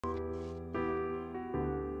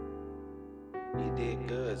You did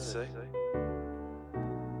good, sir.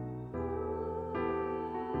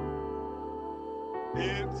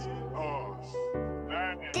 It's us.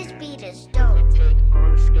 This beat is dope. Take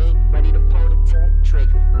on the skate, ready to pull the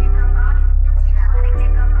trigger.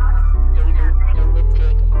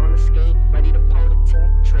 Take on the skate, ready to pull the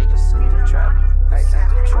trigger.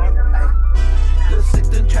 Little sick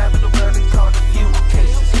done travel the world and caught a few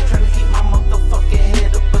cases. Trying to keep my motherfucking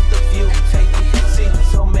head up, but the view taken. Seen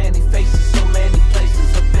so many faces, so many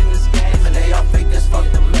places up in this game, and they all fake as fuck.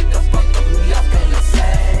 The makeup fuck up me up in the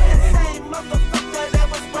sand. Same motherfucker that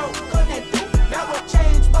was broke, couldn't do. Now a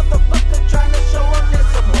change, motherfucker, trying to show up there's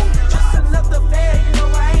some more. Just another fair, you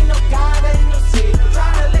know I ain't no god, I ain't no sick.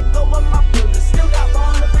 Trying to let go of my bullets, still got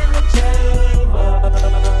one up in the chamber.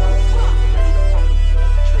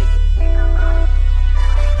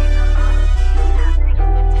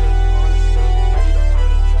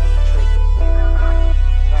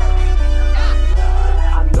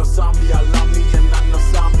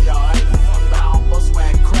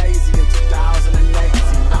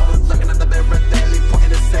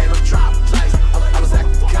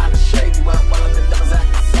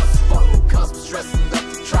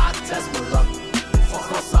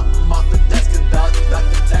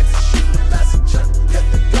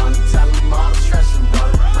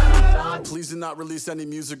 Please do not release any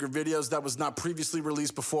music or videos that was not previously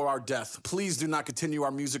released before our death. Please do not continue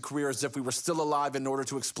our music career as if we were still alive in order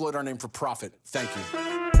to exploit our name for profit. Thank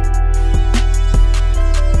you.